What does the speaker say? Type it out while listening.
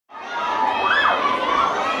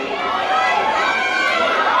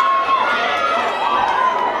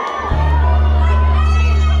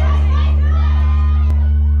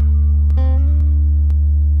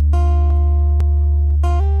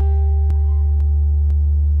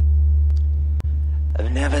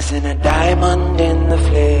Never seen a diamond in the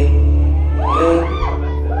flesh.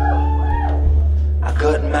 I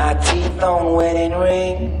cut my teeth on wedding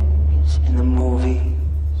rings in the movies,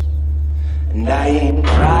 and I ain't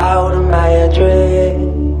proud of my address.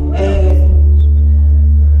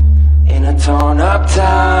 In a torn up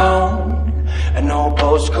town, an old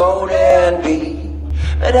postcode envy,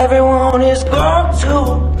 but everyone is gone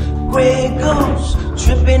to Grey Goose,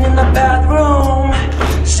 tripping in the bathroom.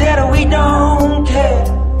 Said we don't care,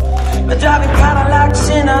 but driving Cadillacs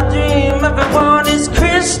in our dream. Everyone is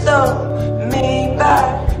crystal, made by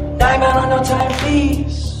diamond on your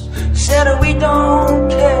timepiece. Said we don't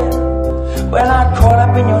care. Well, I caught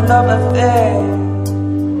up in your love affair.